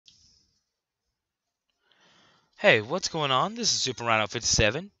Hey, what's going on? This is Super Rhino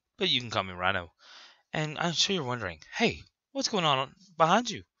 57, but you can call me Rhino. And I'm sure you're wondering, hey, what's going on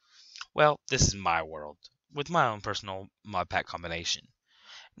behind you? Well, this is my world with my own personal mod pack combination.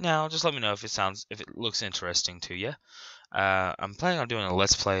 Now, just let me know if it looks interesting to you. I'm planning on doing a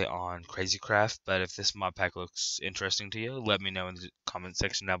let's play on Crazy Craft, but if this mod pack looks interesting to you, let me know in the comment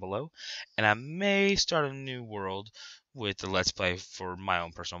section down below, and I may start a new world with the let's play for my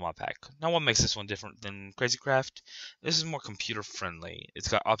own personal mod pack. Now, what makes this one different than Crazy Craft? This is more computer friendly. It's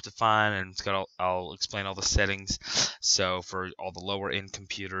got Optifine, and I'll explain all the settings. So for all the lower end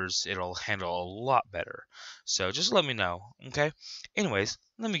computers, it'll handle a lot better. So just let me know, okay? Anyways,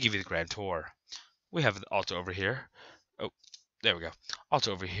 let me give you the grand tour. We have the Alta over here. Oh, there we go.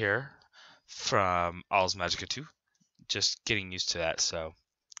 Alta over here from Ars Magica 2. Just getting used to that. So,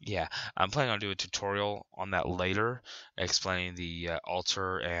 yeah, I'm planning on doing a tutorial on that later, explaining the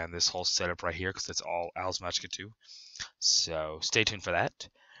altar and this whole setup right here, because it's all Ars Magica 2. So, stay tuned for that.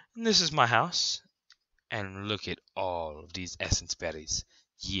 And this is my house, and look at all of these essence berries.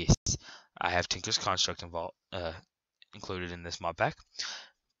 Yes, I have Tinker's Construct included in this mod pack.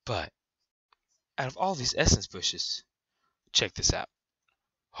 But out of all these essence bushes, check this out.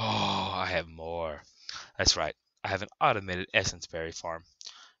 Oh, I have more. That's right. I have an automated essence berry farm.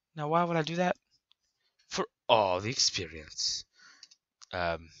 Now, why would I do that? For all the experience.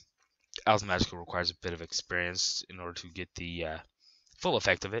 Um, Owl's Magical requires a bit of experience in order to get the full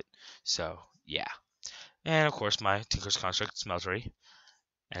effect of it. So, yeah. And, of course, my Tinker's Construct smeltery.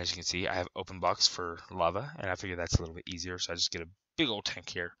 And as you can see, I have open box for lava, and I figure that's a little bit easier, so I just get a big old tank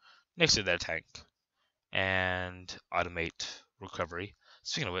here next to that tank. And automate recovery.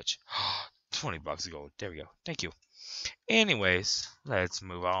 Speaking of which, 20 bucks of gold. There we go. Thank you. Anyways, let's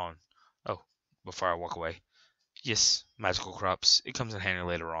move on. Oh, before I walk away. Yes, magical crops. It comes in handy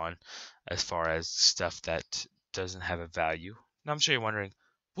later on as far as stuff that doesn't have a value. Now I'm sure you're wondering,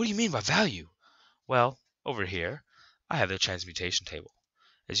 what do you mean by value? Well, over here, I have the transmutation table.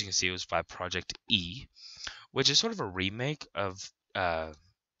 As you can see, it was by Project E, which is sort of a remake of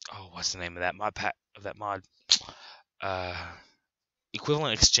what's the name of that mod? Uh,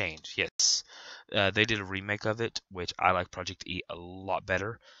 Equivalent Exchange. Yes, they did a remake of it, which I like Project E a lot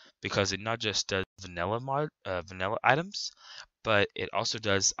better because it not just does vanilla items, but it also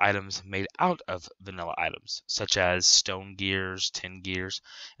does items made out of vanilla items, such as stone gears, tin gears,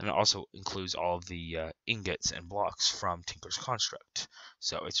 and it also includes all of the ingots and blocks from Tinker's Construct.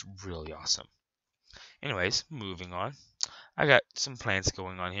 So it's really awesome. Anyways, moving on. I got some plants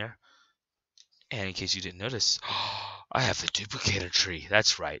going on here. And in case you didn't notice, I have the duplicator tree.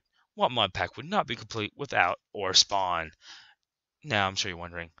 That's right. What mod pack would not be complete without Ore Spawn? Now I'm sure you're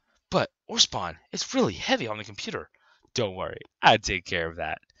wondering, but Ore Spawn, it's really heavy on the computer. Don't worry, I take care of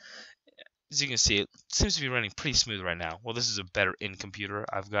that. As you can see, it seems to be running pretty smooth right now. Well, this is a better in computer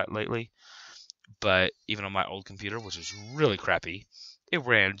I've got lately, but even on my old computer, which was really crappy, it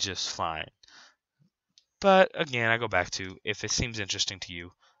ran just fine. But again, I go back to, if it seems interesting to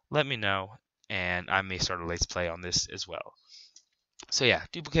you, let me know, and I may start a let's play on this as well. So yeah,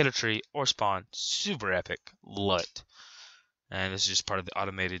 duplicator tree Ore Spawn, super epic, love it. And this is just part of the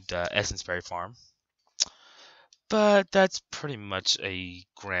automated essence berry farm. But that's pretty much a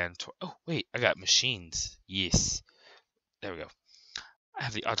grand tour. Oh wait, I got machines. Yes, there we go. I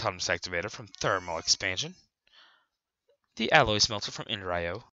have the autonomous activator from Thermal Expansion, the alloy smelter from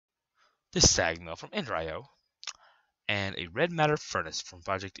Ender.io, the sag mill from Ender.io, and a red matter furnace from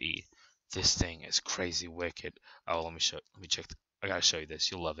Project E. This thing is crazy wicked. Oh, let me check. I gotta show you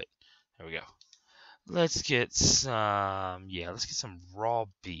this. You'll love it. There we go. Let's get some raw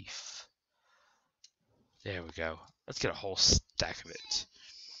beef. There we go. Let's get a whole stack of it.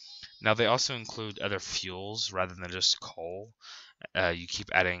 Now they also include other fuels rather than just coal. You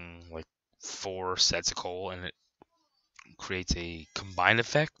keep adding like 4 sets of coal, and it creates a combined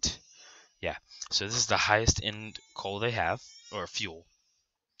effect. Yeah. So this is the highest end coal they have, or fuel.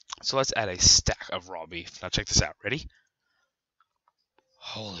 So let's add a stack of raw beef. Now check this out. Ready?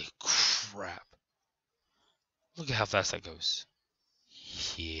 Holy crap. Look at how fast that goes.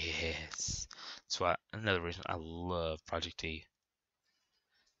 Yes. That's why another reason I love Project E.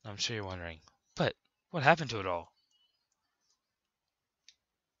 I'm sure you're wondering, but what happened to it all?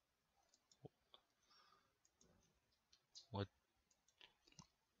 What?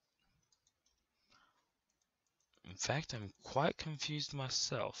 In fact, I'm quite confused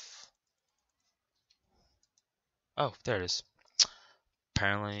myself. Oh, there it is.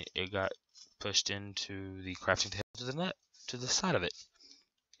 Apparently, it got pushed into the crafting table to the side of it.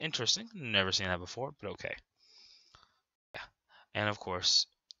 Interesting. Never seen that before, but okay. Yeah. And of course,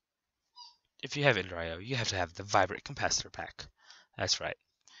 if you have Ender.io, you have to have the Vibrate Capacitor Pack. That's right.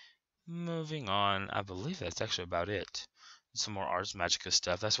 Moving on, I believe that's actually about it. Some more Ars Magica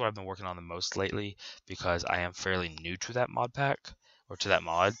stuff. That's what I've been working on the most lately because I am fairly new to that mod pack, or to that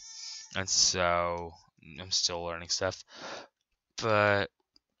mod, and so I'm still learning stuff. But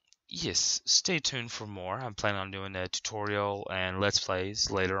yes, stay tuned for more. I'm planning on doing a tutorial and Let's Plays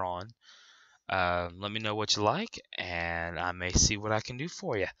later on. Let me know what you like, and I may see what I can do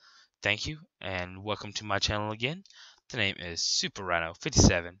for you. Thank you, and welcome to my channel again. The name is Super Rhino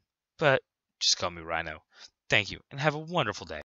 57, but just call me Rhino. Thank you, and have a wonderful day.